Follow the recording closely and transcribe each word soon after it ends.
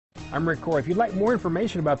I'm Rick Coy. If you'd like more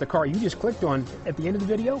information about the car you just clicked on at the end of the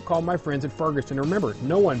video, call my friends at Ferguson. Remember,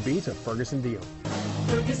 no one beats a Ferguson deal.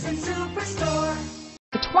 Ferguson Superstore.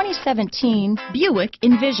 The 2017 Buick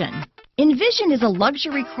Envision. Envision is a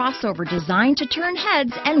luxury crossover designed to turn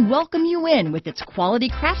heads and welcome you in with its quality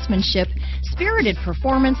craftsmanship, spirited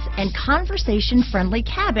performance, and conversation-friendly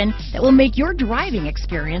cabin that will make your driving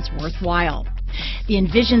experience worthwhile. The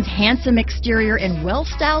Envision's handsome exterior and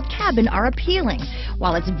well-styled cabin are appealing,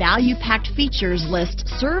 while its value-packed features list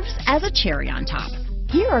serves as a cherry on top.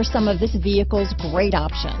 Here are some of this vehicle's great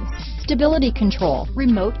options: stability control,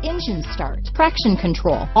 remote engine start, traction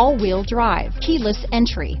control, all-wheel drive, keyless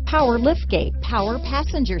entry, power liftgate, power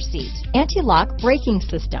passenger seat, anti-lock braking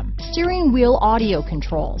system, steering wheel audio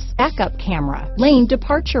controls, backup camera, lane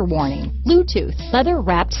departure warning, Bluetooth,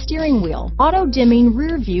 leather-wrapped steering wheel, auto-dimming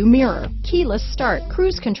rear-view mirror, keyless start,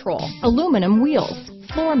 cruise control, aluminum wheels,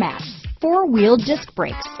 floor mats, four-wheel disc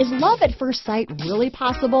brakes. Is love at first sight really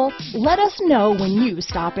possible? Let us know when you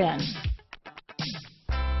stop in.